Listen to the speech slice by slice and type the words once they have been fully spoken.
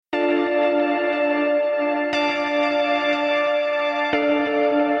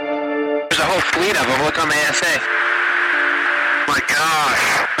fleet of them. Look on the ASA. My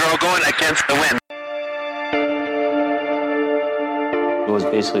gosh. They're all going against the wind. It was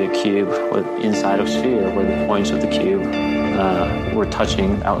basically a cube with inside of a sphere where the points of the cube were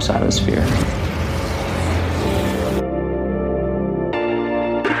touching outside of the sphere.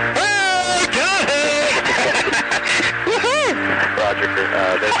 Roger,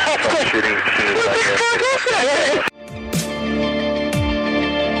 there's troubleshooting machines out here.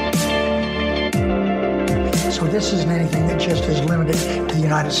 So this isn't anything that just is limited to the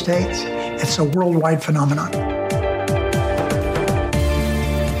United States. It's a worldwide phenomenon.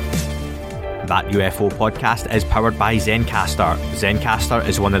 That UFO podcast is powered by Zencastr. Zencastr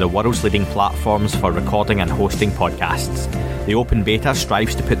is one of the world's leading platforms for recording and hosting podcasts. The open beta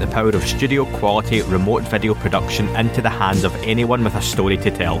strives to put the power of studio-quality remote video production into the hands of anyone with a story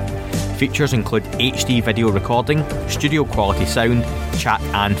to tell. Features include HD video recording, studio-quality sound, chat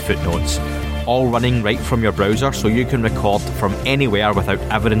and footnotes. All running right from your browser so you can record from anywhere without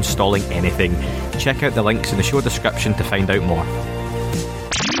ever installing anything. Check out the links in the show description to find out more.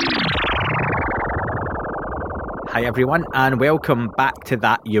 Hi everyone, and welcome back to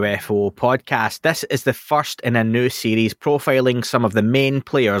That UFO podcast. This is the first in a new series profiling some of the main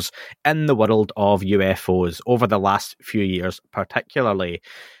players in the world of UFOs over the last few years particularly.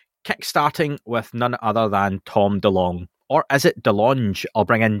 Kickstarting with none other than Tom DeLonge. Or is it Delonge? I'll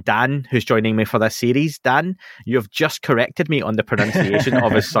bring in Dan, who's joining me for this series. Dan, you've just corrected me on the pronunciation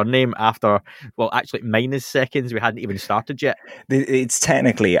of his surname after, well, actually minus seconds. We hadn't even started yet. It's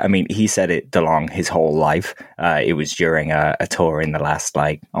technically, I mean, he said it DeLonge his whole life. It was during a tour in the last,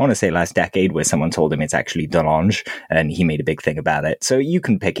 last decade where someone told him it's actually Delonge, and he made a big thing about it. So you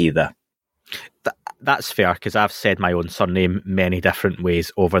can pick either. That's fair, because I've said my own surname many different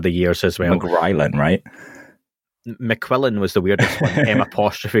ways over the years as well. McRylan, right? McQuillan was the weirdest one,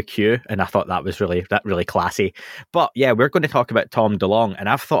 M''Q, and I thought that was really classy. But yeah, we're going to talk about Tom DeLonge, and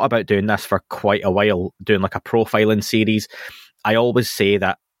I've thought about doing this for quite a while, doing like a profiling series. I always say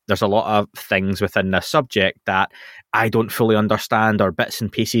that there's a lot of things within this subject that I don't fully understand, or bits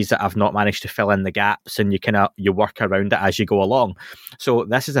and pieces that I've not managed to fill in the gaps, and you work around it as you go along. So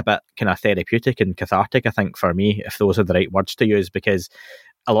this is a bit kind of therapeutic and cathartic, I think, for me, if those are the right words to use, because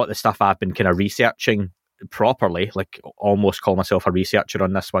a lot of the stuff I've been kind of researching properly, like almost call myself a researcher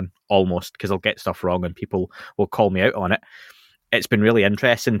on this one, almost, because I'll get stuff wrong and people will call me out on it. It's been really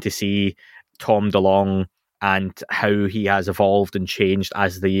interesting to see Tom DeLonge and how he has evolved and changed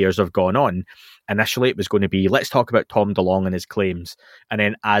as the years have gone on. Initially it was going to be, let's talk about Tom DeLonge and his claims, and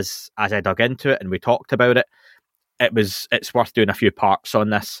then as I dug into it and we talked about it, it's worth doing a few parts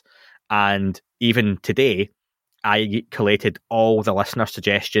on this. And even today I collated all the listener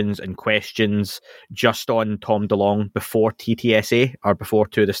suggestions and questions just on Tom DeLonge before TTSA, or before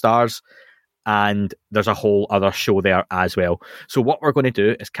To the Stars, and there's a whole other show there as well. So what we're going to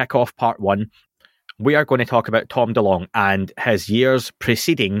do is kick off part one. We are going to talk about Tom DeLonge and his years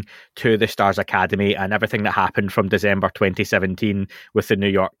preceding To the Stars Academy and everything that happened from December 2017 with the New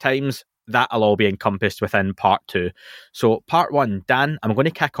York Times. That'll all be encompassed within part two. So part one, Dan, I'm going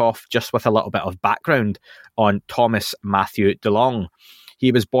to kick off just with a little bit of background on Thomas Matthew DeLonge.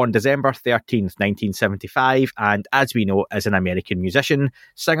 He was born December 13th, 1975, and as we know, is an American musician,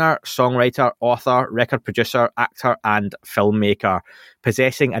 singer, songwriter, author, record producer, actor, and filmmaker,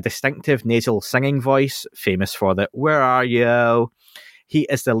 possessing a distinctive nasal singing voice, famous for the "Where Are You?" He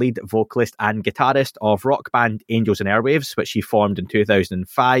is the lead vocalist and guitarist of rock band Angels and Airwaves, which he formed in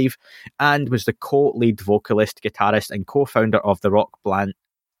 2005, and was the co-lead vocalist, guitarist, and co-founder of the rock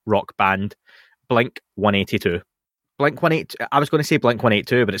band Blink-182. Blink-182. I was going to say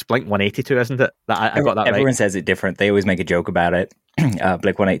Blink-182, but it's Blink-182, isn't it? I got that right. Everyone says it different. They always make a joke about it.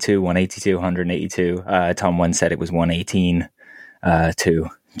 Blink-182, 182, 182. Tom once said it was 118, too.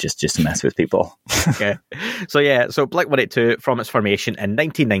 Just to mess with people. Okay. So Blink-182 from its formation in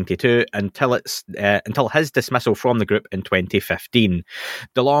 1992 until his dismissal from the group in 2015.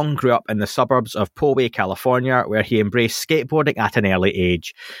 DeLonge grew up in the suburbs of Poway, California, where he embraced skateboarding at an early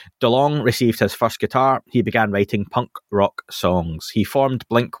age. DeLonge received his first guitar. He began writing punk rock songs. He formed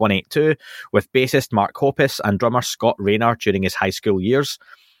Blink-182 with bassist Mark Hoppus and drummer Scott Rayner during his high school years.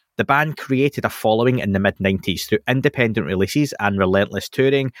 The band created a following in the mid-90s through independent releases and relentless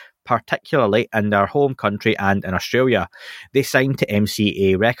touring, particularly in their home country and in Australia. They signed to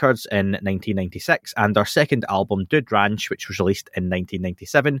MCA Records in 1996, and their second album, Dude Ranch, which was released in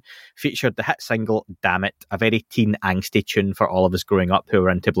 1997, featured the hit single Damn It, a very teen angsty tune for all of us growing up who were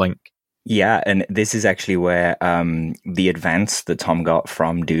into Blink. Yeah, and this is actually where the advance that Tom got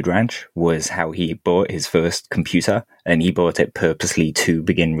from Dude Ranch was how he bought his first computer, and he bought it purposely to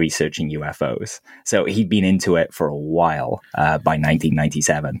begin researching UFOs. So he'd been into it for a while by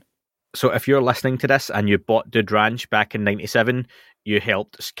 1997. So if you're listening to this and you bought Dude Ranch back in 97, you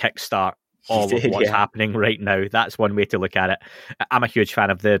helped kickstart all of what's happening right now. That's one way to look at it. I'm a huge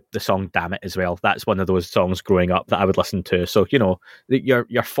fan of the song Damn It as well. That's one of those songs growing up that I would listen to. So, you know,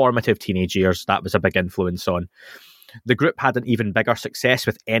 your formative teenage years, that was a big influence on. The group had an even bigger success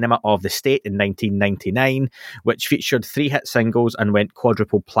with Enema of the State in 1999, which featured 3 hit singles and went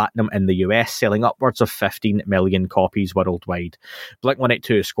quadruple platinum in the US, selling upwards of 15 million copies worldwide.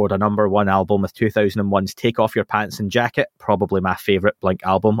 Blink-182 scored a #1 album with 2001's Take Off Your Pants and Jacket, probably my favourite Blink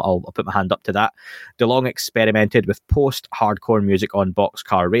album. I'll put my hand up to that. DeLonge experimented with post-hardcore music on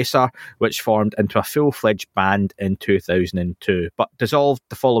Boxcar Racer, which formed into a full-fledged band in 2002, but dissolved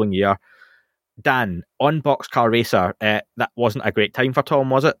the following year. Dan, on Boxcar Racer, that wasn't a great time for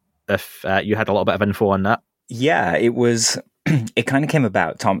Tom, was it? If you had a little bit of info on that. Yeah, it was. It kind of came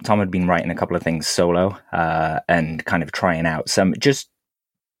about. Tom had been writing a couple of things solo and kind of trying out some, just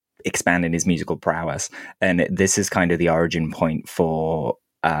expanding his musical prowess. And this is kind of the origin point for,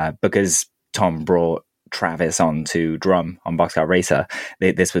 because Tom brought Travis on to drum on Boxcar Racer,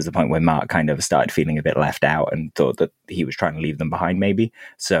 this was the point where Mark kind of started feeling a bit left out and thought that he was trying to leave them behind maybe.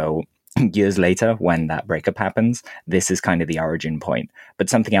 So years later, when that breakup happens, this is kind of the origin point. But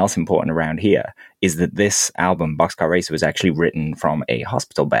something else important around here is that this album, Boxcar Racer, was actually written from a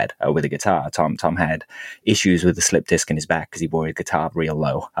hospital bed with a guitar. Tom had issues with a slip disc in his back because he wore his guitar real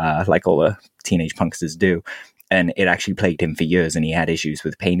low, like all the teenage punksters do. And it actually plagued him for years, and he had issues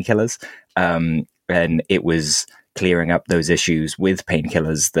with painkillers. And it was clearing up those issues with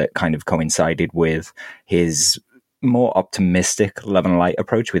painkillers that kind of coincided with his more optimistic Love and Light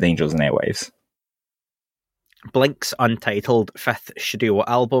approach with Angels and Airwaves. Blink's untitled 5th studio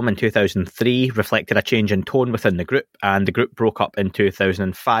album in 2003 reflected a change in tone within the group, and the group broke up in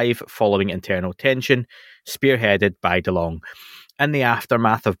 2005 following internal tension, spearheaded by DeLonge. In the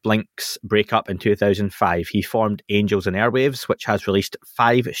aftermath of Blink's breakup in 2005, he formed Angels and Airwaves, which has released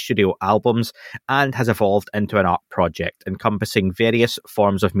 5 studio albums and has evolved into an art project encompassing various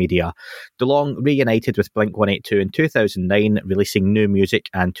forms of media. DeLonge reunited with Blink-182 in 2009, releasing new music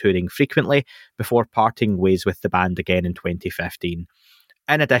and touring frequently before parting ways with the band again in 2015.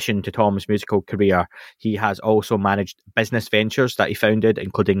 In addition to Tom's musical career, he has also managed business ventures that he founded,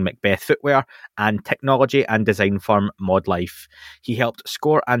 including Macbeth Footwear and technology and design firm Mod Life. He helped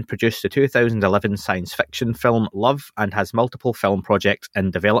score and produce the 2011 science fiction film Love and has multiple film projects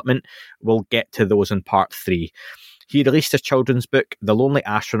in development. We'll get to those in part 3. He released his children's book, The Lonely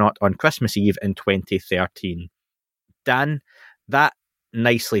Astronaut, on Christmas Eve in 2013. Dan, that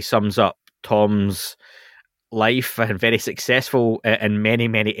nicely sums up Tom's life, and very successful in many,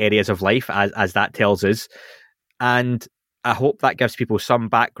 many areas of life, as that tells us. And I hope that gives people some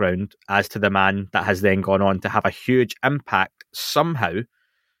background as to the man that has then gone on to have a huge impact somehow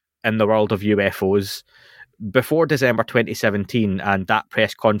in the world of UFOs. Before December 2017 and that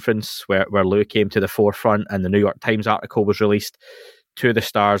press conference where Lou came to the forefront and the New York Times article was released, To the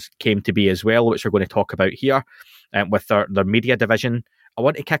Stars came to be as well, which we're going to talk about here with their media division. I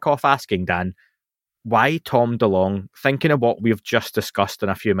want to kick off asking, Dan, why Tom DeLonge, thinking of what we've just discussed in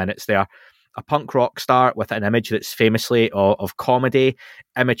a few minutes there, a punk rock star with an image that's famously of comedy,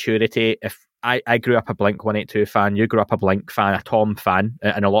 immaturity. If I grew up a Blink-182 fan, you grew up a Blink fan, a Tom fan,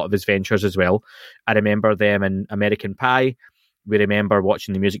 and a lot of his ventures as well. I remember them in American Pie. We remember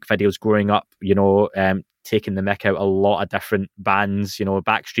watching the music videos growing up, taking the mick out a lot of different bands,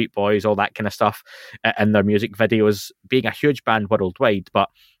 Backstreet Boys, all that kind of stuff, in their music videos, being a huge band worldwide, but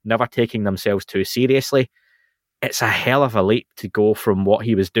never taking themselves too seriously. It's a hell of a leap to go from what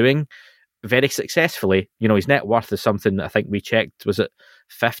he was doing very successfully. His net worth is something that I think we checked, was it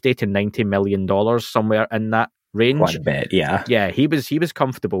 $50 to $90 million, somewhere in that range? Quite a bit, yeah. Yeah, he was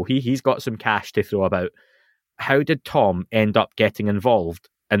comfortable. He's got some cash to throw about. How did Tom end up getting involved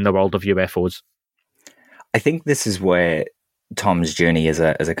in the world of UFOs? I think this is where Tom's journey as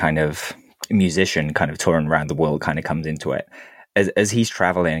a kind of musician, kind of touring around the world, kind of comes into it. As he's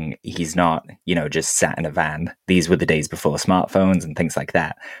traveling, he's not, just sat in a van. These were the days before smartphones and things like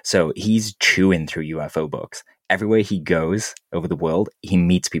that. So he's chewing through UFO books. Everywhere he goes over the world, he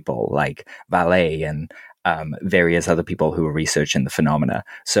meets people like Valet and various other people who are researching the phenomena.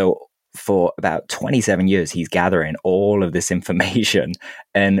 So for about 27 years, he's gathering all of this information,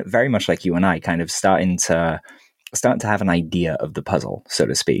 and very much like you and I, kind of starting to have an idea of the puzzle, so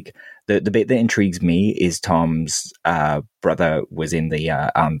to speak. The bit that intrigues me is Tom's brother was in the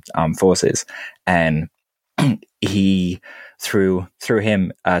armed forces, and he through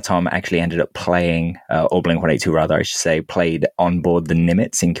him, Tom actually ended up playing, or Blink-182 rather, I should say, played on board the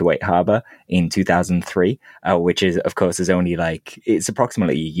Nimitz in Kuwait Harbor in 2003, which is, of course, is only it's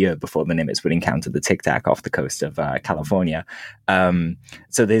approximately a year before the Nimitz would encounter the Tic Tac off the coast of California.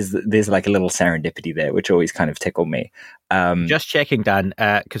 So there's like a little serendipity there, which always kind of tickled me. Just checking, Dan,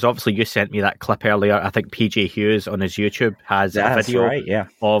 because obviously you sent me that clip earlier. I think PJ Hughes on his YouTube has a video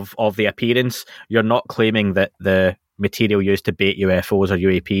of the appearance. You're not claiming that the material used to bait UFOs or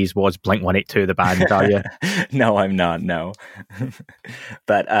UAPs was Blink-182, the band, are you? No, I'm not, no.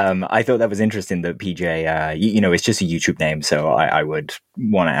 But I thought that was interesting that PJ, it's just a YouTube name, so I would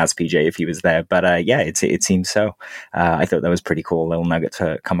want to ask PJ if he was there. But it seems so. I thought that was pretty cool, little nugget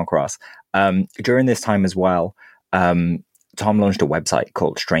to come across. During this time as well, Tom launched a website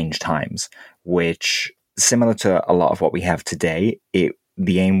called Strange Times, which, similar to a lot of what we have today,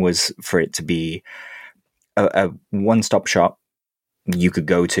 the aim was for it to be a one-stop shop you could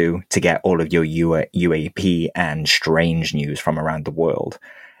go to get all of your UAP and strange news from around the world.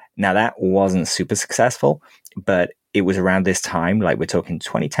 Now, that wasn't super successful, but it was around this time, like we're talking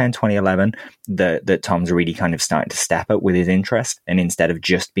 2010, 2011, that Tom's really kind of starting to step up with his interest. And instead of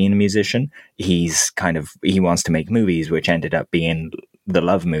just being a musician, he wants to make movies, which ended up being The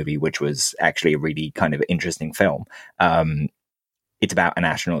Love Movie, which was actually a really kind of interesting film. It's about an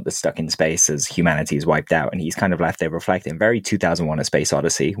astronaut that's stuck in space as humanity is wiped out, and he's kind of left there reflecting. Very 2001: A Space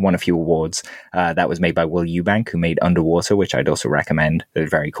Odyssey, won a few awards. That was made by Will Eubank, who made Underwater, which I'd also recommend. A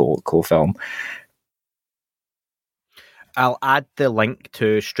very cool film. I'll add the link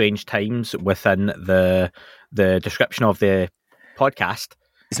to Strange Times within the description of the podcast.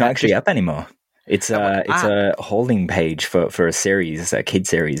 It's not actually up anymore. It's a holding page for a series, a kid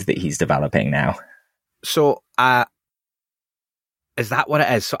series that he's developing now. So, is that what it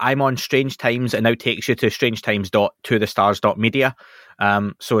is? So I'm on Strange Times. It now takes you to strangetimes.tothestars.media.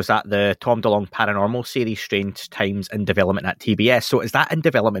 So is that the Tom DeLonge Paranormal series, Strange Times, in development at TBS? So is that in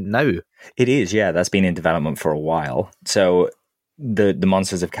development now? It is, yeah. That's been in development for a while. So the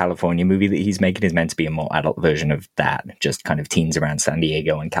Monsters of California movie that he's making is meant to be a more adult version of that. Just kind of teens around San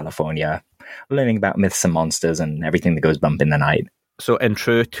Diego and California, learning about myths and monsters and everything that goes bump in the night. So in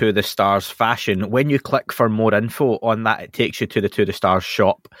true To The Stars fashion, when you click for more info on that, it takes you to the To The Stars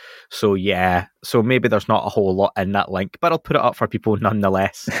shop. So yeah, so maybe there's not a whole lot in that link, but I'll put it up for people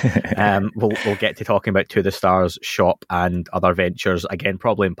nonetheless. We'll get to talking about To The Stars shop and other ventures again,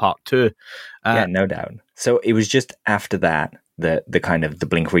 probably in part 2. Yeah, no doubt. So it was just after that the kind of the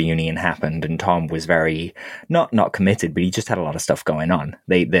Blink reunion happened, and Tom was very not committed, but he just had a lot of stuff going on.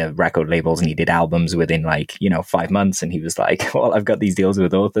 The record labels needed albums within 5 months, and he was like, well, I've got these deals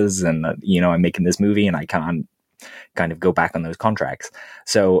with authors, and I'm making this movie, and I can't kind of go back on those contracts.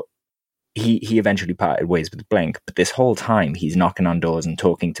 So he eventually parted ways with Blink, but this whole time he's knocking on doors and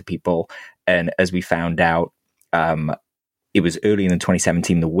talking to people. And as we found out, it was early in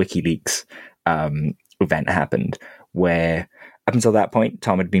 2017, the WikiLeaks event happened, where up until that point,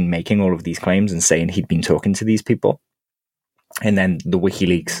 Tom had been making all of these claims and saying he'd been talking to these people. And then the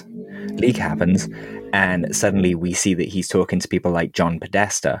WikiLeaks leak happens, and suddenly we see that he's talking to people like John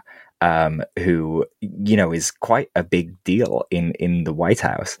Podesta, who, is quite a big deal in the White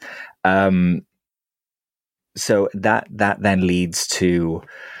House. So that then leads to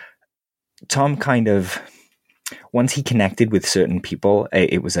Tom kind of, once he connected with certain people,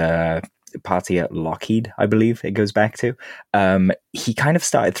 it was a party at Lockheed, I believe it goes back to, he kind of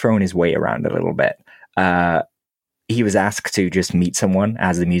started throwing his weight around a little bit. He was asked to just meet someone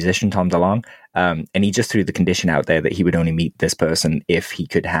as the musician, Tom DeLonge, and he just threw the condition out there that he would only meet this person if he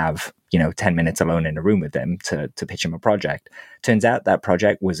could have 10 minutes alone in a room with them to pitch him a project. Turns out that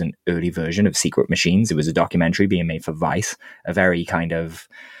project was an early version of Secret Machines. It was a documentary being made for Vice, a very kind of,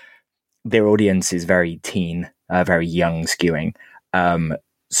 their audience is very teen, very young skewing.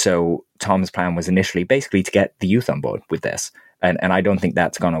 So Tom's plan was initially basically to get the youth on board with this. And I don't think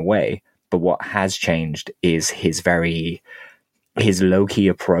that's gone away. But what has changed is his low-key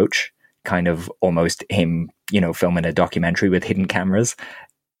approach, kind of almost him, filming a documentary with hidden cameras,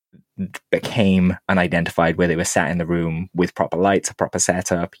 became unidentified, where they were sat in the room with proper lights, a proper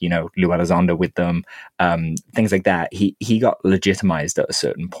setup, Lou Elizondo with them, things like that. He got legitimized at a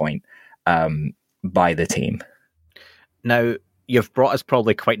certain point by the team. Now, you've brought us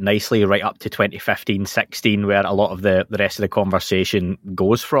probably quite nicely right up to 2015-16, where a lot of the rest of the conversation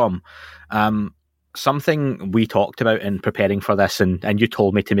goes from. Something we talked about in preparing for this, and you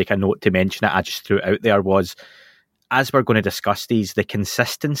told me to make a note to mention it, I just threw it out there, was as we're going to discuss these, the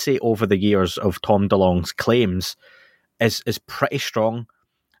consistency over the years of Tom DeLonge's claims is pretty strong.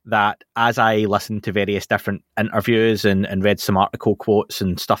 That as I listened to various different interviews and read some article quotes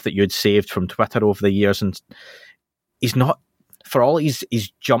and stuff that you'd saved from Twitter over the years, and he's not, for all he's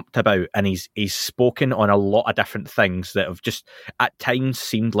jumped about and he's spoken on a lot of different things that have just at times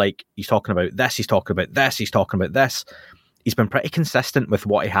seemed like he's talking about this, he's talking about this, he's talking about this. He's been pretty consistent with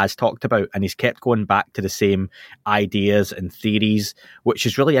what he has talked about, and he's kept going back to the same ideas and theories, which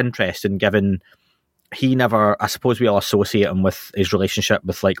is really interesting given he never, I suppose we all associate him with his relationship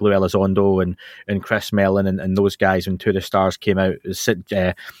with like Lou Elizondo and Chris Mellon and those guys when Two of the Stars came out,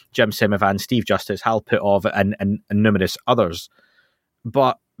 Jim Semivan, Steve Justice, Hal Puthoff, and numerous others.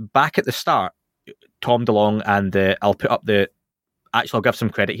 But back at the start, Tom DeLonge and I'll put up actually I'll give some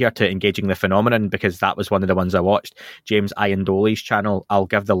credit here to Engaging the Phenomenon, because that was one of the ones I watched, James Iandoli's channel. I'll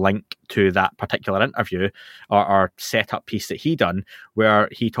give the link to that particular interview or setup piece that he done, where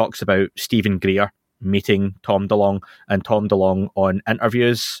he talks about Stephen Greer meeting Tom DeLonge, and Tom DeLonge on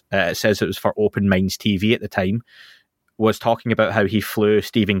interviews, it says it was for Open Minds TV at the time, was talking about how he flew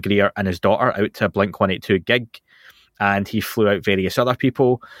Stephen Greer and his daughter out to a Blink-182 gig, and he flew out various other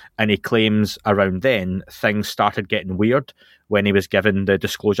people, and he claims around then things started getting weird when he was given the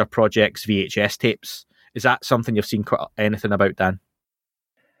Disclosure Project's VHS tapes. Is that something you've seen anything about, Dan?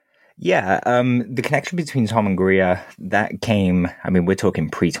 Yeah, the connection between Tom and Greer, that came, I mean, we're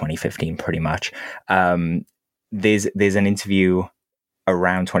talking pre-2015 pretty much. There's an interview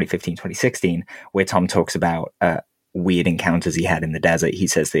around 2015, 2016, where Tom talks about weird encounters he had in the desert. He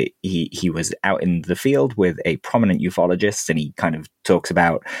says that he was out in the field with a prominent ufologist, and he kind of talks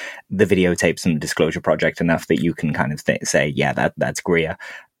about the videotapes and the Disclosure Project enough that you can kind of say, yeah, that's Greer.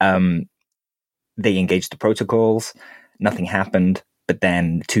 They engaged the protocols, nothing happened. But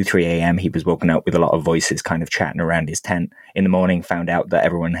then 2-3 a.m. he was woken up with a lot of voices kind of chatting around his tent. In the morning, found out that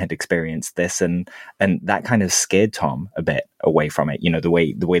everyone had experienced this, and that kind of scared Tom a bit away from it. You know, the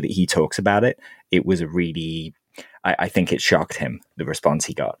way that he talks about it, it was a really, I think it shocked him, the response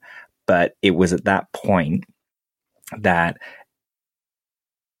he got. But it was at that point that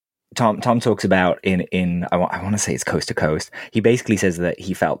Tom talks about in I want to say it's Coast to Coast. He basically says that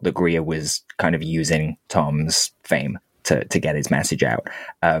he felt that Greer was kind of using Tom's fame to get his message out.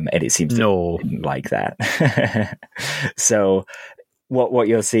 And it seems to didn't like that. So what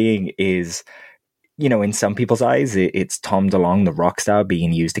you're seeing is, you know, in some people's eyes, it's Tom DeLonge, the rock star,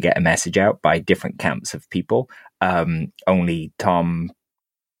 being used to get a message out by different camps of people. Only Tom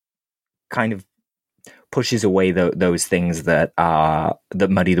kind of pushes away those things that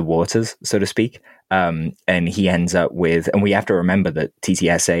muddy the waters, so to speak. And he ends up with, and we have to remember that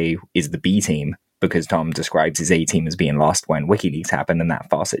TTSA is the B team, because Tom describes his A team as being lost when WikiLeaks happened and that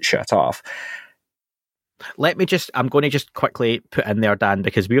faucet shut off. I'm going to just quickly put in there, Dan,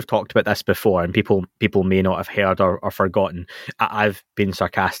 because we've talked about this before and people may not have heard or forgotten. I've been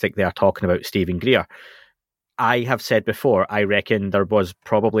sarcastic there talking about Stephen Greer. I have said before, I reckon there was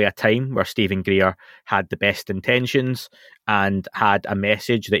probably a time where Stephen Greer had the best intentions and had a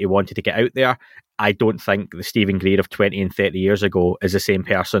message that he wanted to get out there. I don't think the Stephen Greer of 20 and 30 years ago is the same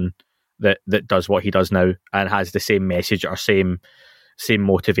person that does what he does now and has the same message or same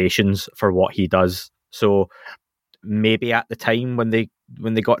motivations for what he does. So maybe at the time when they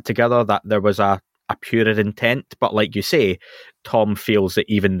got together that there was a purer intent, but like you say, Tom feels that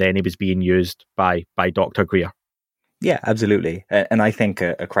even then he was being used by Dr. Greer. Yeah, absolutely. And I think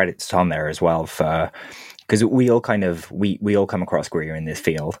a credit to Tom there as well, for because we all kind of we all come across Greer in this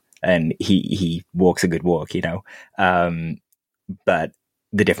field, and he walks a good walk, you know. But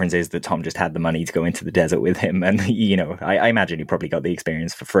the difference is that Tom just had the money to go into the desert with him. And, you know, I imagine he probably got the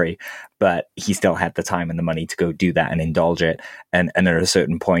experience for free, but he still had the time and the money to go do that and indulge it. And at a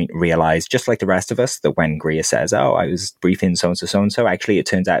certain point realized, just like the rest of us, that when Greer says, oh, I was briefing so-and-so, actually it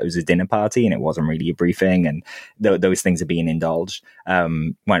turns out it was a dinner party and it wasn't really a briefing. And those things are being indulged.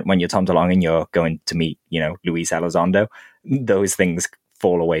 When you're Tom DeLonge and you're going to meet, you know, Luis Elizondo, those things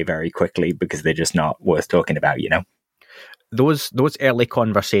fall away very quickly because they're just not worth talking about, you know? Those early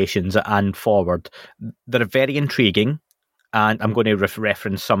conversations and forward, they're very intriguing, and I'm going to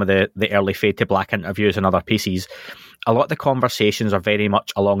reference some of the early Fade to Black interviews and other pieces. A lot of the conversations are very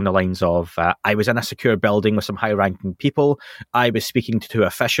much along the lines of, I was in a secure building with some high-ranking people, I was speaking to two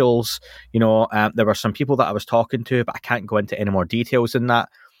officials, you know, there were some people that I was talking to, but I can't go into any more details than that.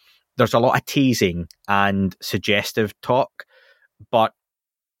 There's a lot of teasing and suggestive talk, but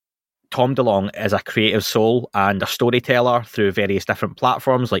Tom DeLonge is a creative soul and a storyteller through various different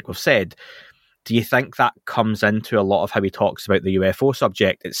platforms, like we've said. Do you think that comes into a lot of how he talks about the UFO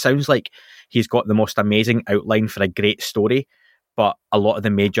subject? It sounds like he's got the most amazing outline for a great story, but a lot of the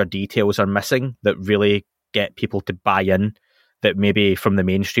major details are missing that really get people to buy in, that maybe from the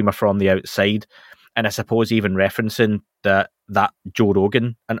mainstream or from the outside. And I suppose even referencing that Joe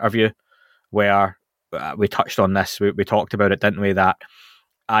Rogan interview where we touched on this, we talked about it, didn't we, that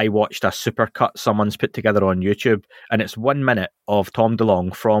I watched a supercut someone's put together on YouTube, and it's 1 minute of Tom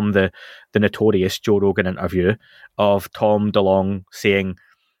DeLonge from the notorious Joe Rogan interview of Tom DeLonge saying,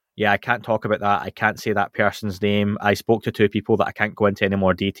 yeah, I can't talk about that, I can't say that person's name, I spoke to 2 people that I can't go into any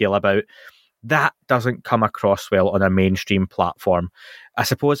more detail about. That doesn't come across well on a mainstream platform. I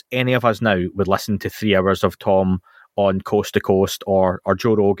suppose any of us now would listen to 3 hours of Tom on Coast to Coast or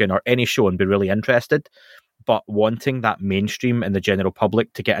Joe Rogan or any show and be really interested. But wanting that mainstream and the general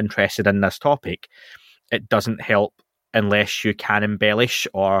public to get interested in this topic, it doesn't help unless you can embellish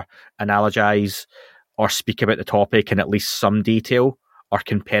or analogize or speak about the topic in at least some detail or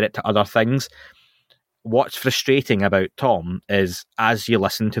compare it to other things. What's frustrating about Tom is as you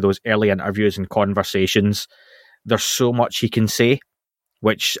listen to those early interviews and conversations, there's so much he can say,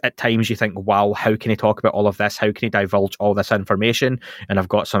 which at times you think, wow, how can he talk about all of this? How can he divulge all this information? And I've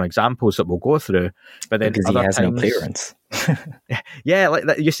got some examples that we'll go through. But then because other he has times, no clearance. yeah,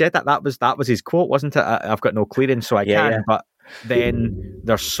 like you said that was his quote, wasn't it? I've got no clearance, so I can. Yeah. But then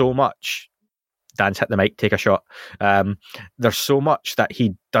there's so much. Dan's hit the mic, take a shot. There's so much that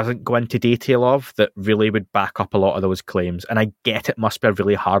he doesn't go into detail of that really would back up a lot of those claims. And I get it must be a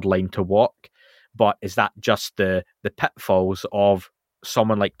really hard line to walk, but is that just the pitfalls of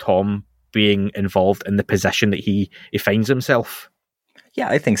someone like Tom being involved in the position that he finds himself? Yeah,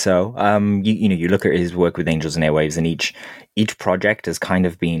 I think so. You look at his work with Angels and Airwaves, and each project has kind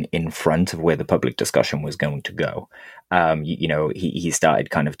of been in front of where the public discussion was going to go. He started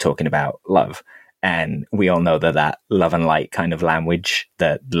kind of talking about love. And we all know that love and light kind of language,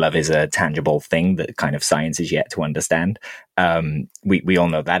 that love is a tangible thing that kind of science is yet to understand. We all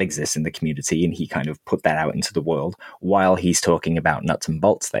know that exists in the community, and he kind of put that out into the world while he's talking about nuts and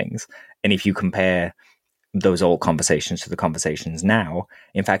bolts things. And if you compare those old conversations to the conversations now,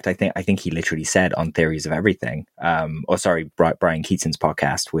 in fact, I think he literally said on Theories of Everything, Brian Keaton's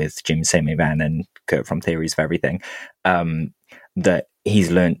podcast with Jim Semivan and Kurt from Theories of Everything, that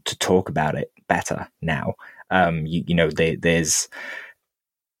he's learned to talk about it better now. There's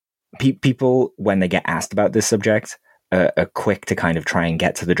people, when they get asked about this subject, are quick to kind of try and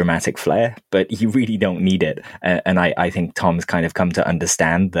get to the dramatic flair, but you really don't need it. And I think Tom's kind of come to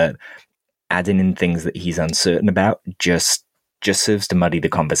understand that adding in things that he's uncertain about just serves to muddy the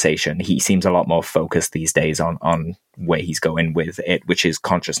conversation. He seems a lot more focused these days on where he's going with it, which is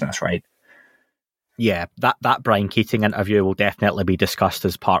consciousness, right? Yeah, that Brian Keating interview will definitely be discussed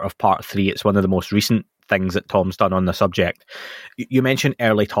as part of part 3. It's one of the most recent things that Tom's done on the subject. You mentioned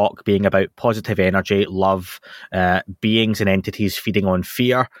early talk being about positive energy, love, beings and entities feeding on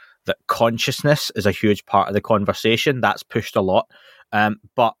fear, that consciousness is a huge part of the conversation. That's pushed a lot.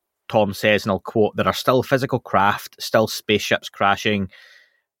 But Tom says, and I'll quote, there are still physical craft, still spaceships crashing.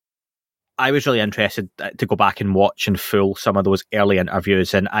 I was really interested to go back and watch in full some of those early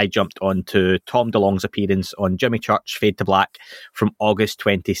interviews, and I jumped onto Tom DeLonge's appearance on Jimmy Church Fade to Black from August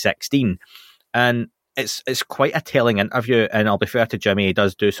 2016. And it's quite a telling interview, and I'll be fair to Jimmy, he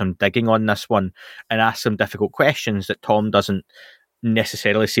does do some digging on this one and ask some difficult questions that Tom doesn't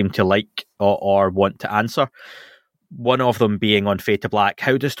necessarily seem to like or want to answer. One of them being on Fade to Black,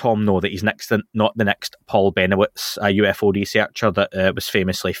 how does Tom know that he's not the next Paul Benowitz, a UFO researcher that was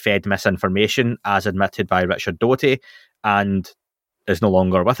famously fed misinformation, as admitted by Richard Doty, and is no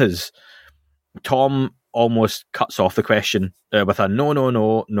longer with us? Tom almost cuts off the question with a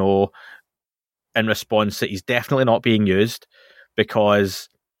no, in response that he's definitely not being used, because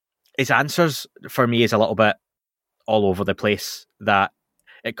his answers, for me, is a little bit all over the place, that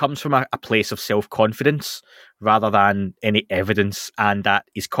it comes from a place of self-confidence rather than any evidence, and that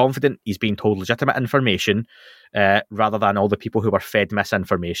he's confident he's being told legitimate information rather than all the people who are fed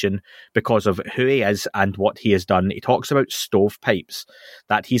misinformation because of who he is and what he has done. He talks about stovepipes,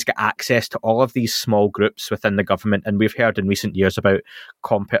 that he's got access to all of these small groups within the government, and we've heard in recent years about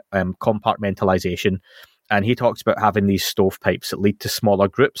compartmentalization. And he talks about having these stovepipes that lead to smaller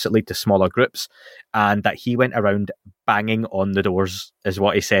groups, and that he went around banging on the doors, is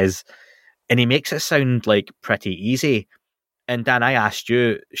what he says. And he makes it sound like pretty easy. And Dan, I asked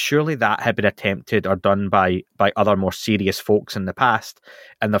you, surely that had been attempted or done by other more serious folks in the past,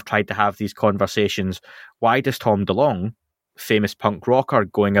 and they've tried to have these conversations. Why does Tom DeLonge, famous punk rocker,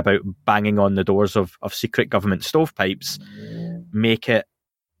 going about banging on the doors of secret government stovepipes, make it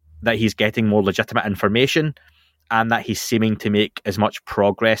that he's getting more legitimate information? and that he's seeming to make as much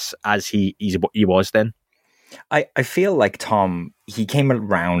progress as he was then? I feel like Tom, he came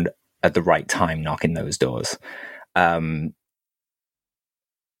around at the right time knocking those doors. 12th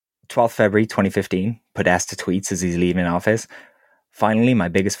February 2015, Podesta tweets as he's leaving office. Finally, my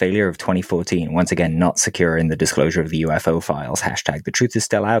biggest failure of 2014, once again not secure in the disclosure of the UFO files, hashtag the truth is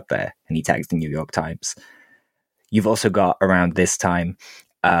still out there, and he tags the New York Times. You've also got around this time,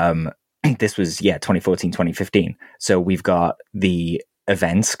 this was, 2014, 2015. So we've got the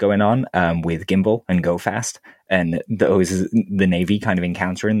events going on with Gimbal and Go Fast, and the Navy kind of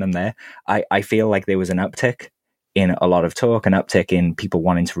encountering them there. I feel like there was an uptick in a lot of talk, an uptick in people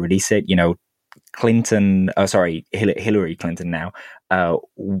wanting to release it. You know, Hillary Clinton now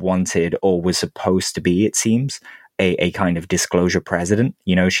wanted, or was supposed to be, it seems, a kind of disclosure president.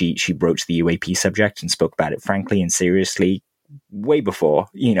 You know, she broached the UAP subject and spoke about it frankly and seriously way before,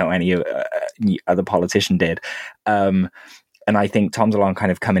 you know, any other politician did. And I think Tom DeLonge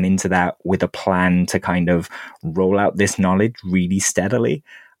kind of coming into that with a plan to kind of roll out this knowledge really steadily.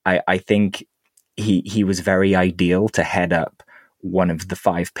 I think he was very ideal to head up one of the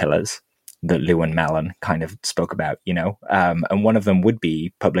 5 pillars that Lou and Mellon kind of spoke about, you know, and one of them would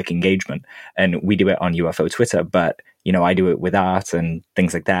be public engagement. And we do it on UFO Twitter, but, you know, I do it with art and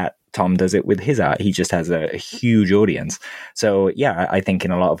things like that. Tom does it with his art. He just has a huge audience. So, yeah, I think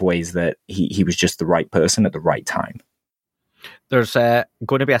in a lot of ways that he was just the right person at the right time. There's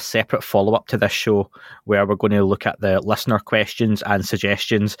going to be a separate follow-up to this show where we're going to look at the listener questions and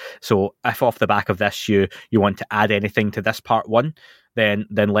suggestions. So if off the back of this you want to add anything to this part 1, then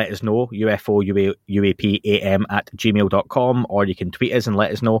let us know, UFOUAPAM@gmail.com, or you can tweet us and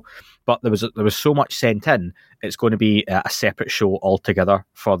let us know. But there was so much sent in, it's going to be a separate show altogether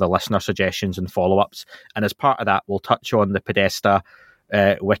for the listener suggestions and follow-ups. And as part of that, we'll touch on the Podesta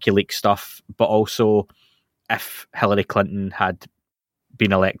WikiLeaks stuff, but also if Hillary Clinton had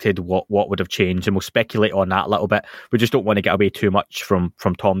been elected, what would have changed, and we'll speculate on that a little bit. We just don't want to get away too much from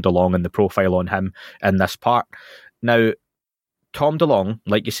Tom DeLonge and the profile on him in this part. Now, Tom DeLonge,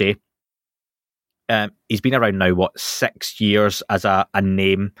 like you say, he's been around now, 6 years as a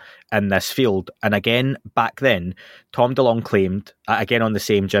name in this field. And again, back then, Tom DeLonge claimed, again on the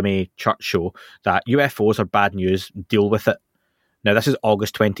same Jimmy Church show, that UFOs are bad news, deal with it. Now, this is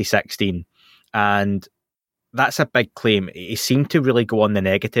August 2016, and that's a big claim. He seemed to really go on the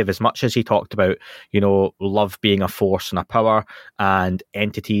negative, as much as he talked about, you know, love being a force and a power, and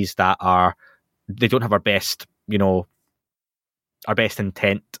entities that they don't have our best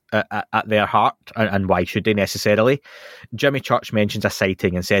intent at their heart, and why should they necessarily? Jimmy Church mentions a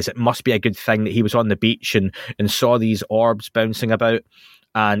sighting and says it must be a good thing that he was on the beach and saw these orbs bouncing about,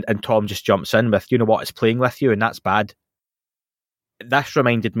 and Tom just jumps in with, you know what, it's playing with you, and that's bad. This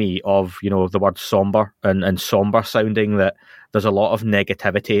reminded me of, you know, the word somber and somber sounding, that there's a lot of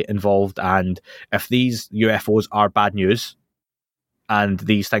negativity involved, and if these UFOs are bad news and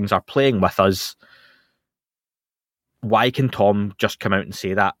these things are playing with us, why can Tom just come out and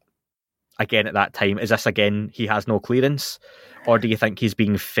say that again at that time? Is this, again, he has no clearance, or do you think he's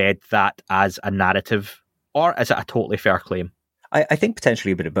being fed that as a narrative, or is it a totally fair claim? I think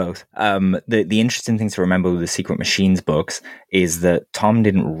potentially a bit of both. The interesting thing to remember with the Secret Machines books is that Tom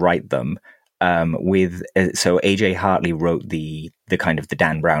didn't write them. So AJ Hartley wrote the kind of the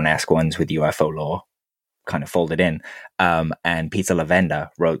Dan Brown-esque ones with UFO lore kind of folded in, and Peter Lavender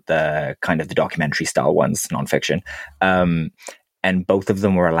wrote the kind of the documentary style ones, nonfiction. And both of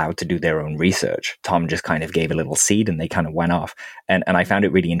them were allowed to do their own research. Tom just kind of gave a little seed and they kind of went off. And I found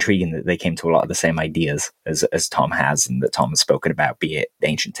it really intriguing that they came to a lot of the same ideas as Tom has, and that Tom has spoken about, be it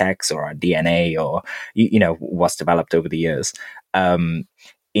ancient texts or our DNA or, you know, what's developed over the years.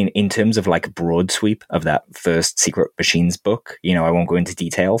 In terms of like a broad sweep of that first Secret Machines book, you know, I won't go into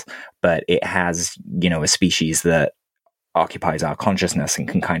details, but it has, you know, a species that occupies our consciousness and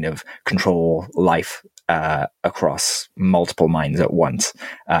can kind of control life across multiple minds at once,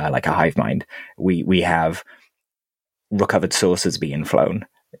 like a hive mind. We have recovered sources being flown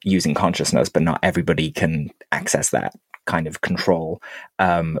using consciousness, but not everybody can access that kind of control.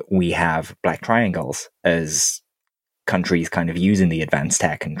 We have black triangles as countries kind of using the advanced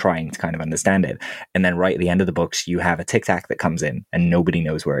tech and trying to kind of understand it. And then right at the end of the books, you have a tic tac that comes in and nobody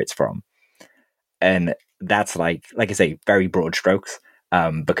knows where it's from. And that's like I say, very broad strokes.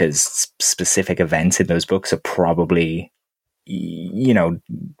 Because specific events in those books are probably, you know,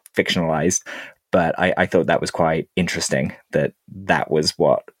 fictionalized. But I thought that was quite interesting that was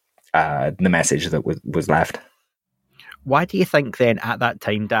what the message that was left. Why do you think then at that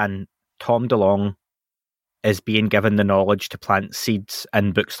time, Dan, Tom DeLonge is being given the knowledge to plant seeds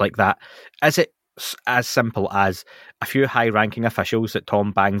in books like that? Is it as simple as a few high-ranking officials that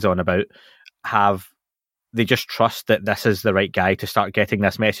Tom bangs on about they just trust that this is the right guy to start getting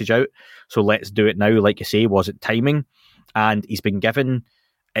this message out. So let's do it now. Like you say, was it timing? And he's been given,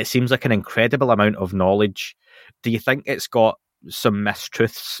 it seems like, an incredible amount of knowledge. Do you think it's got some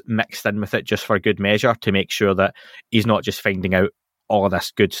mistruths mixed in with it just for good measure to make sure that he's not just finding out all of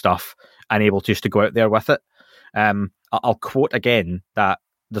this good stuff and able just to go out there with it? I'll quote again that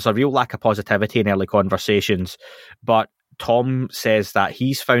there's a real lack of positivity in early conversations, but Tom says that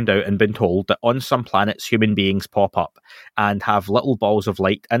he's found out and been told that on some planets human beings pop up and have little balls of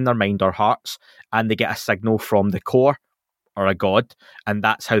light in their mind or hearts, and they get a signal from the core or a god, and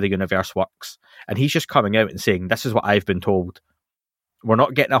that's how the universe works. And he's just coming out and saying, this is what I've been told. We're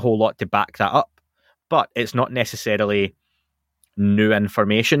not getting a whole lot to back that up, but it's not necessarily new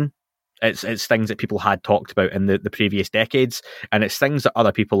information. It's things that people had talked about in the previous decades, and it's things that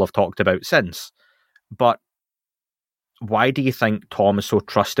other people have talked about since. But why do you think Tom is so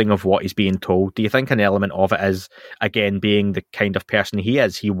trusting of what he's being told? Do you think an element of it is, again, being the kind of person he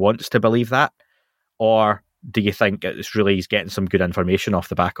is, he wants to believe that? Or do you think it's really he's getting some good information off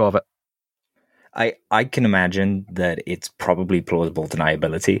the back of it? I can imagine that it's probably plausible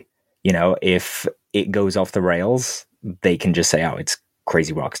deniability. You know, if it goes off the rails, they can just say, oh, it's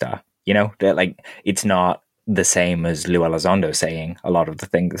crazy rock star. You know, like, it's not the same as Lou Elizondo saying a lot of the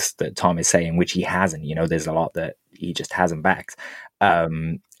things that Tom is saying, which he hasn't. You know, there's a lot that he just hasn't backed.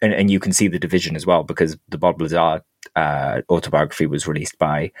 And you can see the division as well, because the Bob Lazar autobiography was released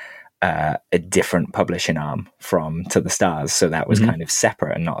by a different publishing arm from To the Stars. So that was kind of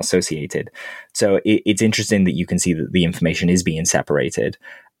separate and not associated. So it's interesting that you can see that the information is being separated.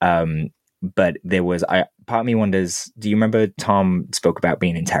 But there was, part of me wonders, do you remember Tom spoke about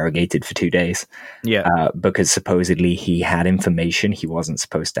being interrogated for 2 days? Yeah. Because supposedly he had information he wasn't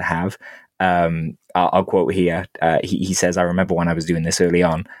supposed to have. I'll quote here. He says, I remember when I was doing this early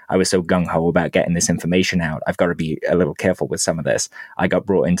on, I was so gung-ho about getting this information out. I've got to be a little careful with some of this. I got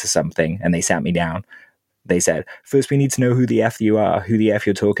brought into something and they sat me down. They said, first we need to know who the F you are, who the F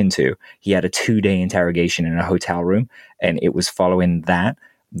you're talking to. He had a 2-day interrogation in a hotel room, and it was following that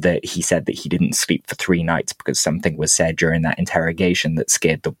he said that he didn't sleep for 3 nights because something was said during that interrogation that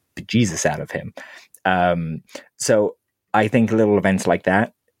scared the bejesus out of him. So I think little events like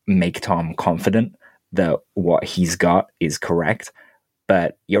that make Tom confident that what he's got is correct.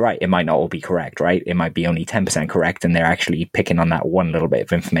 But you're right, it might not all be correct, right? It might be only 10% correct, and they're actually picking on that one little bit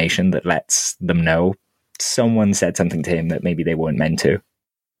of information that lets them know someone said something to him that maybe they weren't meant to.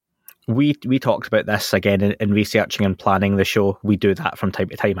 We talked about this again in researching and planning the show. We do that from time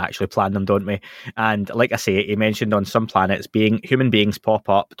to time, actually plan them, don't we? And like I say, he mentioned on some planets, human beings pop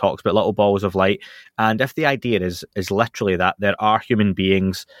up, talks about little balls of light. And if the idea is literally that there are human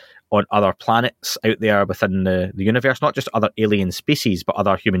beings on other planets out there within the universe, not just other alien species, but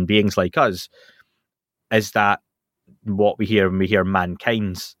other human beings like us, is that what we hear when we hear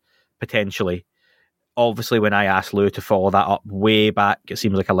mankind's potentially? Obviously, when I asked Lou to follow that up way back, it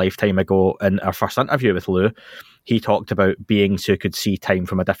seems like a lifetime ago, in our first interview with Lou, he talked about beings who could see time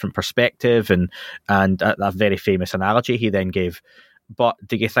from a different perspective, and that very famous analogy he then gave. But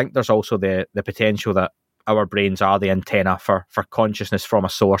do you think there's also the potential that our brains are the antenna for consciousness from a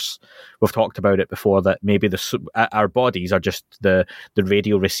source? We've talked about it before, that maybe our bodies are just the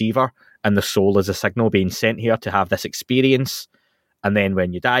radio receiver, and the soul is a signal being sent here to have this experience. And then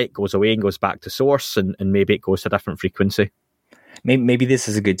when you die, it goes away and goes back to source, and maybe it goes to a different frequency. Maybe this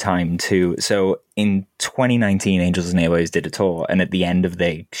is a good time to... So in 2019, Angels and Airwaves did a tour, and at the end of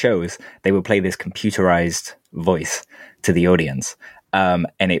the shows, they would play this computerized voice to the audience. And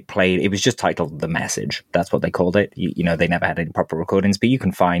it was just titled The Message. That's what they called it. You know, they never had any proper recordings, but you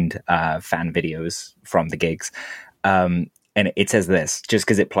can find fan videos from the gigs. And it says this, just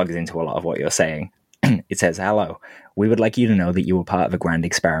because it plugs into a lot of what you're saying. It says, hello, we would like you to know that you are part of a grand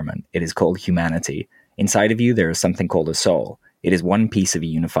experiment. It is called humanity. Inside of you, there is something called a soul. It is one piece of a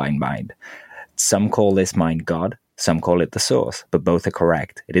unified mind. Some call this mind God, some call it the source, but both are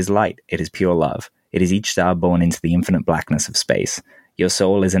correct. It is light. It is pure love. It is each star born into the infinite blackness of space. Your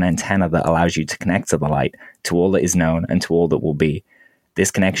soul is an antenna that allows you to connect to the light, to all that is known, and to all that will be.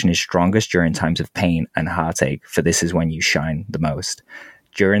 This connection is strongest during times of pain and heartache, for this is when you shine the most.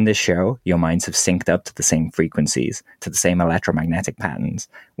 During this show, your minds have synced up to the same frequencies, to the same electromagnetic patterns.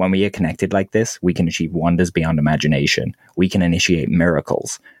 When we are connected like this, we can achieve wonders beyond imagination. We can initiate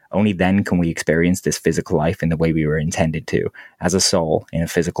miracles. Only then can we experience this physical life in the way we were intended to, as a soul in a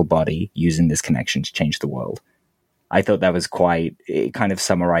physical body, using this connection to change the world. I thought that was it kind of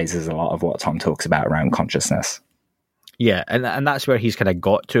summarizes a lot of what Tom talks about around consciousness. Yeah, and that's where he's kind of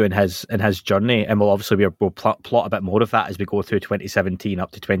got to in his journey, and we'll plot a bit more of that as we go through 2017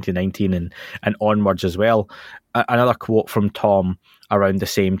 up to 2019 and onwards as well. Another quote from Tom around the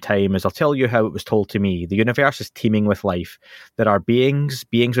same time is, "I'll tell you how it was told to me. The universe is teeming with life. There are beings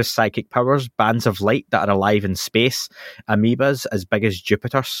with psychic powers, bands of light that are alive in space, amoebas as big as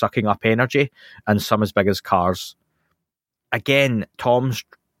Jupiter sucking up energy, and some as big as cars." Again, Tom's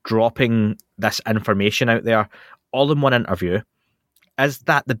dropping this information out there all in one interview. Is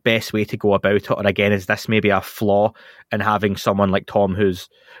that the best way to go about it? Or again, is this maybe a flaw in having someone like Tom who's,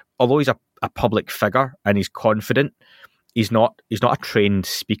 although he's a public figure and he's confident, he's not a trained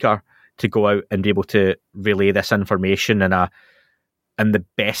speaker to go out and be able to relay this information in the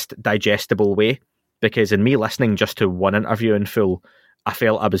best digestible way? Because in me listening just to one interview in full, I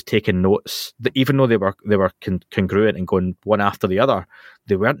felt I was taking notes that even though they were congruent and going one after the other,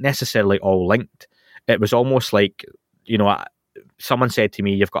 they weren't necessarily all linked. It was almost like, someone said to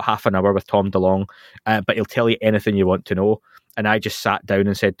me, "You've got half an hour with Tom DeLonge, but he'll tell you anything you want to know." And I just sat down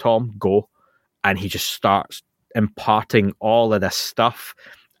and said, "Tom, go." And he just starts imparting all of this stuff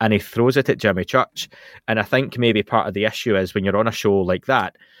and he throws it at Jimmy Church. And I think maybe part of the issue is when you're on a show like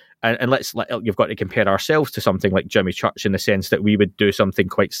that, and you've got to compare ourselves to something like Jimmy Church in the sense that we would do something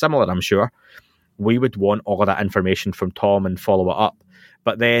quite similar, I'm sure. We would want all of that information from Tom and follow it up.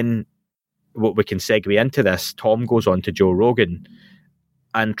 But then what we can segue into this, Tom goes on to Joe Rogan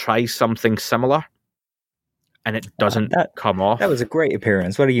and tries something similar, and it doesn't come off. That was a great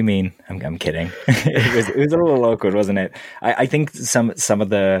appearance. What do you mean? I'm kidding. It was a little awkward, wasn't it? I think some of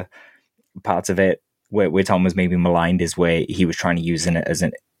the parts of it where Tom was maybe maligned is where he was trying to use it as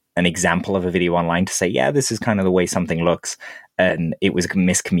an example of a video online to say, yeah, this is kind of the way something looks. And it was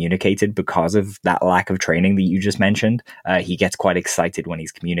miscommunicated because of that lack of training that you just mentioned. He gets quite excited when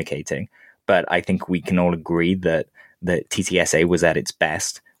he's communicating. But I think we can all agree that TTSA was at its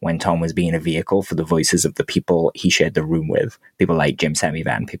best when Tom was being a vehicle for the voices of the people he shared the room with. People like Jim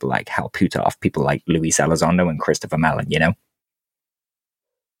Semivan, people like Hal Puthoff, people like Luis Elizondo and Christopher Mellon,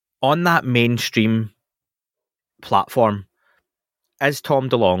 On that mainstream platform, is Tom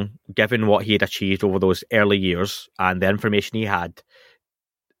DeLonge, given what he had achieved over those early years and the information he had,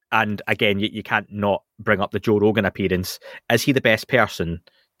 and again, you can't not bring up the Joe Rogan appearance, is he the best person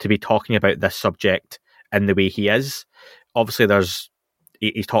to be talking about this subject in the way he is? Obviously,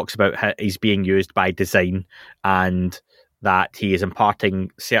 he talks about how he's being used by design and that he is imparting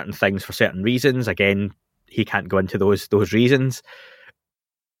certain things for certain reasons. Again, he can't go into those reasons.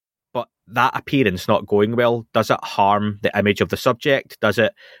 But that appearance not going well, does it harm the image of the subject? Does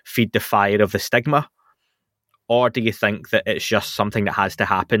it feed the fire of the stigma? Or do you think that it's just something that has to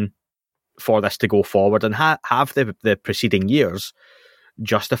happen for this to go forward? And have the preceding years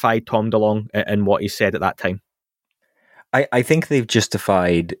justified Tom DeLonge in what he said at that time? I think they've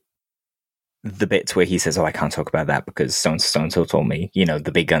justified the bits where he says, "Oh, I can't talk about that because so-and-so told me,"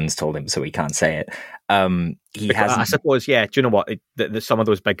 the big guns told him, so he can't say it. I suppose, yeah, do you know what? Some of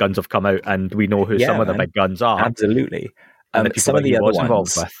those big guns have come out and we know who some of the big guns are. Absolutely. Some of the other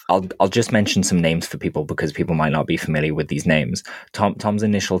ones, I'll just mention some names for people because people might not be familiar with these names. Tom's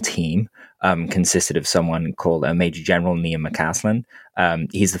initial team consisted of someone called Major General Liam McCaslin.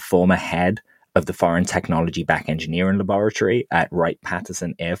 He's the former head of the Foreign Technology Back Engineering Laboratory at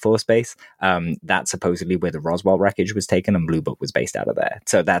Wright-Patterson Air Force Base. That's supposedly where the Roswell wreckage was taken, and Blue Book was based out of there.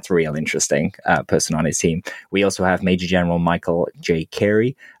 So that's a real interesting person on his team. We also have Major General Michael J.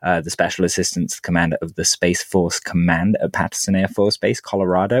 Carey, the Special Assistant Commander of the Space Force Command at Patterson Air Force Base,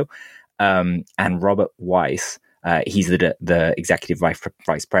 Colorado, and Robert Weiss. He's the Executive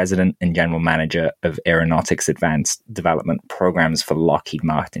Vice President and General Manager of Aeronautics Advanced Development Programs for Lockheed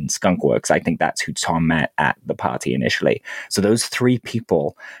Martin Skunk Works. I think that's who Tom met at the party initially. So those three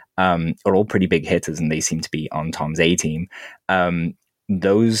people are all pretty big hitters, and they seem to be on Tom's A-team.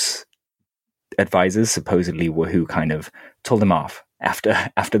 Those advisors supposedly were who kind of told him off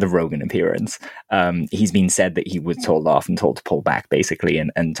after the Rogan appearance. He's been said that he was told off and told to pull back, basically,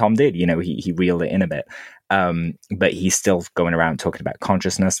 and Tom did. He reeled it in a bit, but he's still going around talking about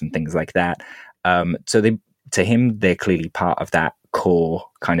consciousness and things like that. So to him, they're clearly part of that core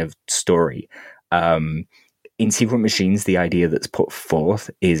kind of story. In Secret Machines, the idea that's put forth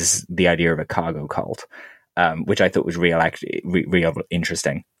is the idea of a cargo cult, which I thought was real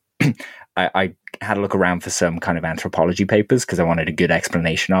interesting. I had a look around for some kind of anthropology papers because I wanted a good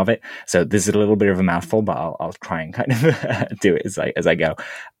explanation of it. So this is a little bit of a mouthful, but I'll try and kind of do it as I go.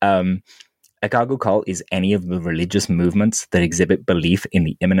 A cargo cult is any of the religious movements that exhibit belief in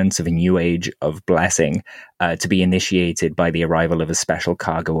the imminence of a new age of blessing to be initiated by the arrival of a special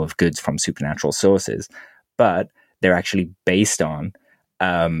cargo of goods from supernatural sources. But they're actually based on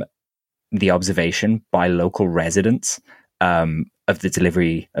the observation by local residents of the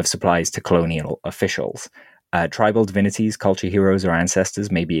delivery of supplies to colonial officials. Tribal divinities, culture heroes, or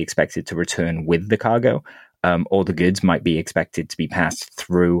ancestors may be expected to return with the cargo, or the goods might be expected to be passed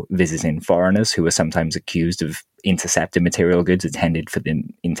through visiting foreigners who are sometimes accused of intercepting material goods intended for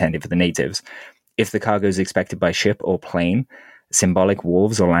the natives. If the cargo is expected by ship or plane, symbolic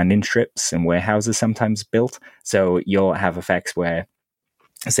wharves or landing strips and warehouses sometimes built. So you'll have effects where,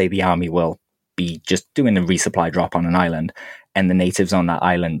 say, the army will be just doing a resupply drop on an island, and the natives on that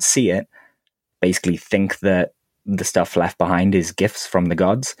island see it, basically think that the stuff left behind is gifts from the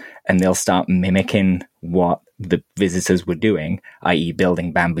gods, and they'll start mimicking what the visitors were doing, i.e.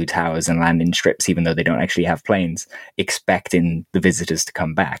 building bamboo towers and landing strips, even though they don't actually have planes, expecting the visitors to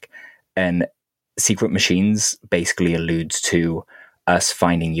come back. And Secret Machines basically alludes to us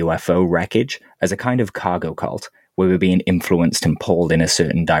finding UFO wreckage as a kind of cargo cult, where we're being influenced and pulled in a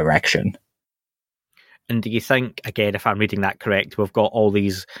certain direction. And do you think, again, if I'm reading that correct, we've got all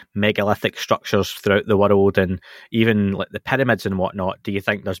these megalithic structures throughout the world, and even like the pyramids and whatnot, do you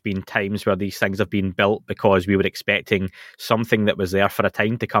think there's been times where these things have been built because we were expecting something that was there for a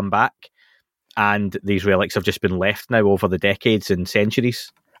time to come back, and these relics have just been left now over the decades and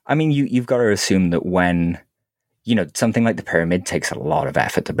centuries? I mean, you've got to assume that when, something like the pyramid takes a lot of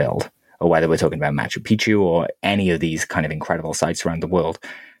effort to build, or whether we're talking about Machu Picchu or any of these kind of incredible sites around the world,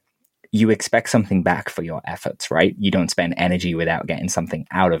 you expect something back for your efforts, right? You don't spend energy without getting something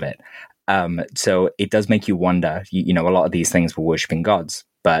out of it. So it does make you wonder, a lot of these things were worshipping gods,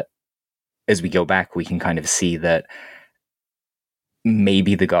 but as we go back, we can kind of see that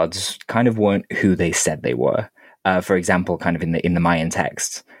maybe the gods kind of weren't who they said they were. For example, kind of in the Mayan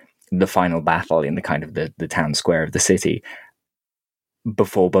texts, the final battle in the kind of the town square of the city,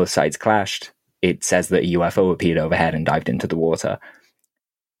 before both sides clashed, it says that a UFO appeared overhead and dived into the water.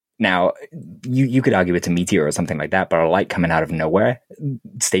 Now, you could argue it's a meteor or something like that, but a light coming out of nowhere,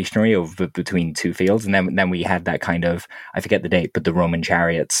 stationary over between two fields, and then we had that kind of, I forget the date, but the Roman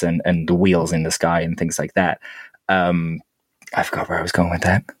chariots and the wheels in the sky and things like that. I forgot where I was going with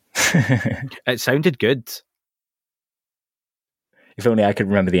that. It sounded good. If only I could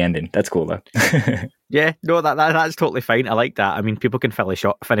remember the ending. That's cool, though. Yeah, no, that's totally fine. I like that. I mean, people can finish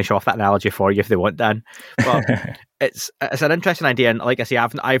off that analogy for you if they want, Dan. But it's an interesting idea, and like I say,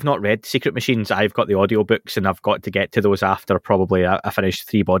 I've not read Secret Machines. I've got the audiobooks, and I've got to get to those after probably a finished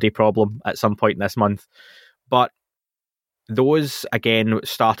 3-body problem at some point this month. But those, again,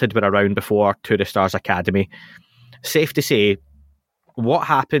 were around before Tourist Stars Academy. Safe to say, what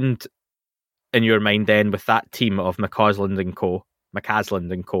happened in your mind then with that team of McCausland and Co.,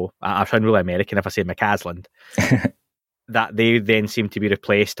 I sound really American if I say McCausland, that they then seem to be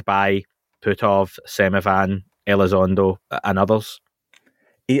replaced by Putov, Semivan, Elizondo, and others?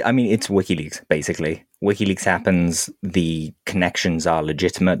 I mean, it's WikiLeaks, basically. WikiLeaks happens, the connections are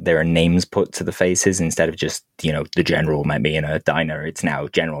legitimate, there are names put to the faces instead of just, the general might be in a diner, it's now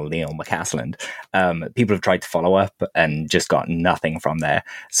General Neil McCausland. People have tried to follow up and just got nothing from there.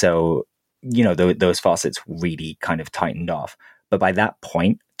 So, those faucets really kind of tightened off. But by that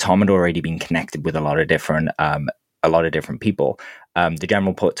point, Tom had already been connected with a lot of different people. The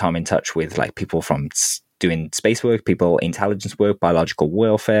general put Tom in touch with like people from doing space work, people intelligence work, biological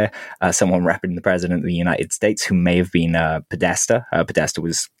warfare, someone repping the president of the United States who may have been Podesta. Podesta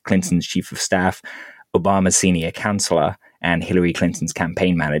was Clinton's chief of staff, Obama's senior counselor, and Hillary Clinton's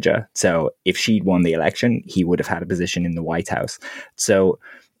campaign manager. So if she'd won the election, he would have had a position in the White House. So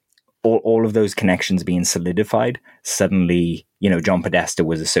all of those connections being solidified, suddenly, John Podesta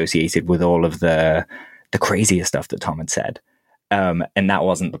was associated with all of the craziest stuff that Tom had said. And that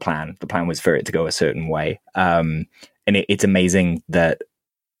wasn't the plan. The plan was for it to go a certain way. And it's amazing that,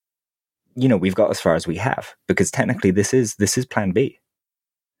 we've got as far as we have, because technically this is plan B,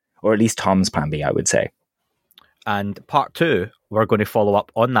 or at least Tom's plan B, I would say. And part 2, we're going to follow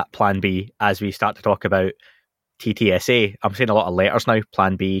up on that plan B as we start to talk about TTSA. I'm saying a lot of letters now,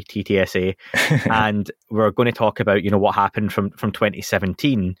 Plan B, TTSA. And we're going to talk about, what happened from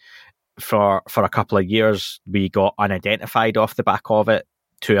 2017. For a couple of years, we got Unidentified off the back of it.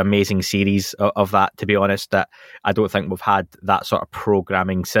 2 amazing series of that, to be honest, that I don't think we've had that sort of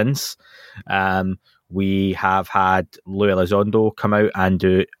programming since. We have had Lou Elizondo come out and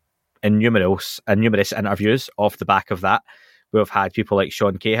do numerous interviews off the back of that. We've had people like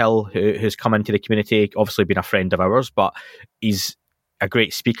Sean Cahill, who's come into the community, obviously been a friend of ours, but he's a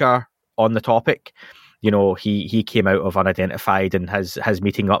great speaker on the topic. he came out of Unidentified and has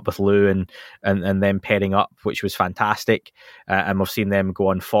meeting up with Lou and them pairing up, which was fantastic. And we've seen them go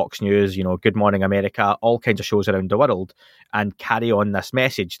on Fox News, Good Morning America, all kinds of shows around the world, and carry on this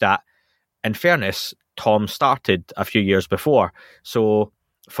message that, in fairness, Tom started a few years before. So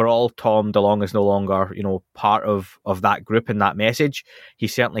for all Tom DeLonge is no longer, part of that group and that message, he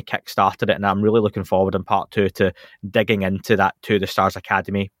certainly kick-started it, and I'm really looking forward in part 2 to digging into that To the Stars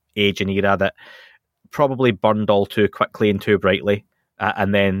Academy age and era that probably burned all too quickly and too brightly,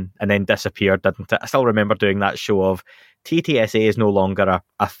 and then disappeared, didn't it? I still remember doing that show of TTSA is no longer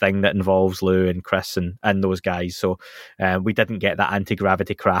a thing that involves Lou and Chris and those guys. So we didn't get that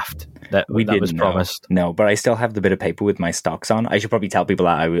anti-gravity craft that was promised. No, but I still have the bit of paper with my stocks on. I should probably tell people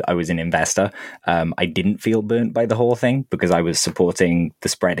that I was an investor. I didn't feel burnt by the whole thing because I was supporting the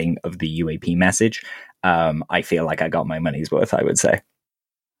spreading of the UAP message. I feel like I got my money's worth, I would say.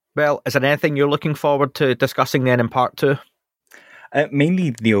 Well, is there anything you're looking forward to discussing then in part 2?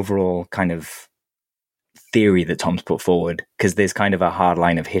 Mainly the overall kind of theory that Tom's put forward, because there's kind of a hard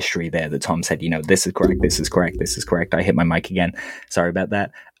line of history there that Tom said, this is correct, this is correct, this is correct. I hit my mic again. Sorry about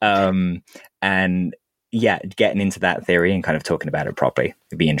that. And yeah, getting into that theory and kind of talking about it properly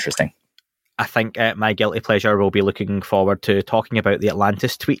would be interesting. I think my guilty pleasure will be looking forward to talking about the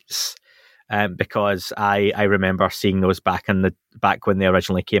Atlantis tweets. Because I remember seeing those back when they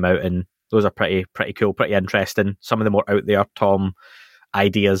originally came out, and those are pretty cool, pretty interesting. Some of the more out there Tom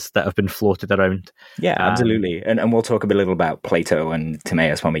ideas that have been floated around. Yeah, absolutely. And we'll talk a little about Plato and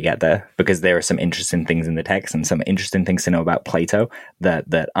Timaeus when we get there, because there are some interesting things in the text and some interesting things to know about Plato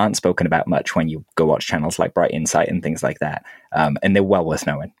that aren't spoken about much when you go watch channels like Bright Insight and things like that. And they're well worth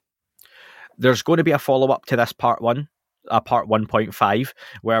knowing. There's going to be a follow-up to this part 1. Part 1.5,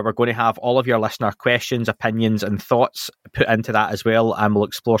 where we're going to have all of your listener questions, opinions and thoughts put into that as well, and we'll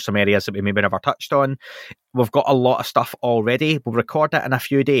explore some areas that we maybe never touched on. We've got a lot of stuff already. We'll record it in a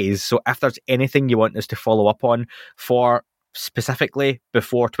few days, so if there's anything you want us to follow up on for specifically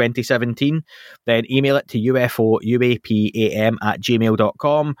before 2017, then email it to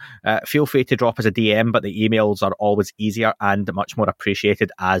ufouapam@gmail.com. Feel free to drop us a DM, but the emails are always easier and much more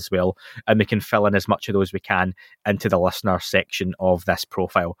appreciated as well, and we can fill in as much of those we can into the listener section of this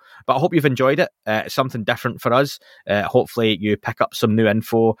profile. But I hope you've enjoyed it. It's something different for us. Hopefully you pick up some new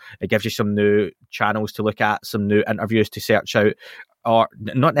info. It gives you some new channels to look at, some new interviews to search out, or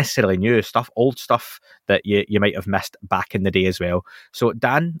not necessarily new stuff, old stuff that you might have missed back in the day as well. So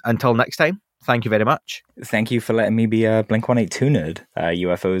Dan, until next time, thank you very much. Thank you for letting me be a Blink-182 nerd.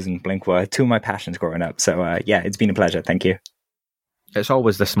 UFOs and Blink were two of my passions growing up. So yeah, it's been a pleasure. Thank you. It's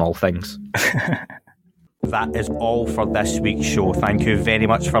always the small things. That is all for this week's show. Thank you very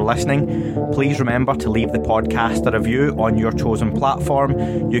much for listening. Please remember to leave the podcast a review on your chosen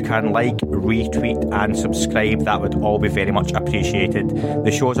platform. You can like, retweet and subscribe. That would all be very much appreciated.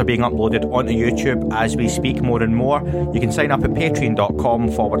 The shows are being uploaded onto YouTube as we speak more and more. You can sign up at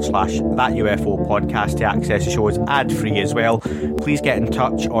patreon.com/That UFO podcast to access the shows ad-free as well. Please get in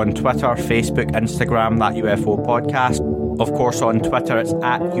touch on Twitter, Facebook, Instagram, That UFO podcast. Of course, on Twitter, it's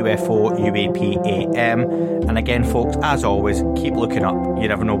at UFOUAPAM. And again, folks, as always, keep looking up. You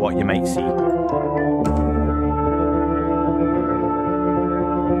never know what you might see.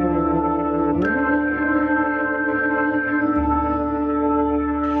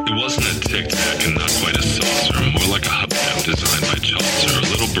 It wasn't a tic-tac and not quite a saucer, more like a hubcap designed by Chaucer, a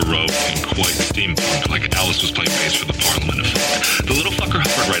little Baroque and quite steampunk, like Alice was playing bass for the Parliament of Folk. The little fucker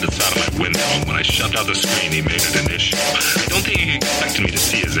hovered right outside of my window, and when I shoved out the screen, he made it an issue. I don't think he expected me to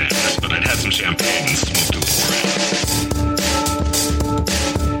see his ass, but I'd had some champagne and smoked a little grass.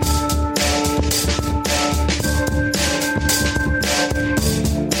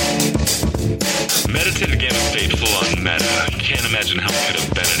 Meditative game of fate full on meta. Can't imagine how it could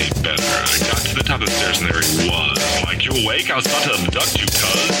have been any better. I got to the top of the stairs and there he was. Like, you awake? I was about to abduct you,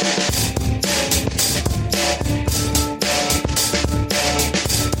 cuz.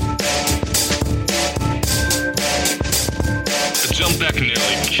 I jumped back and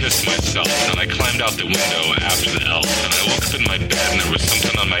nearly kissed myself, and I climbed out the window after the elf, and I woke up in my bed and there was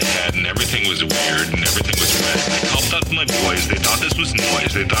something on my head and everything was weird and everything was red. And I called out to my boys. They thought this was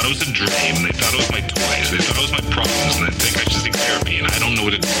noise. They thought it was a dream. They thought it was my toys. They thought it was my problems, and they think I should seek therapy, and I don't know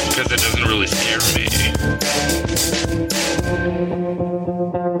what to do because it doesn't really scare me.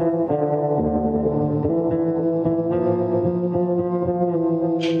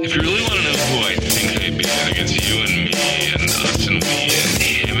 If you really want to know who I think I be, I think it's you and me and us and we and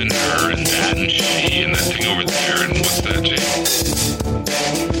him and her and that and she and that thing over there and what's that, Jake?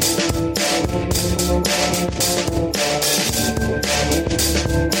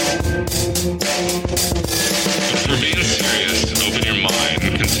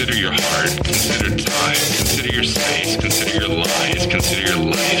 Consider your heart, consider time, consider your space, consider your lies, consider your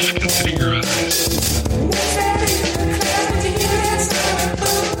life, consider your eyes.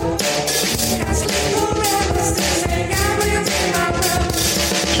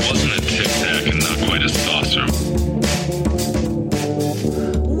 It wasn't a tic tac and not quite a saucer.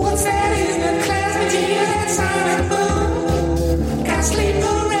 What's that in the class with you that silent boom? Can't sleep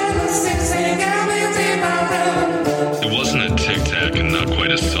around since they got within my room. It wasn't a tic tac and not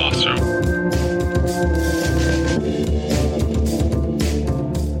quite a saucer.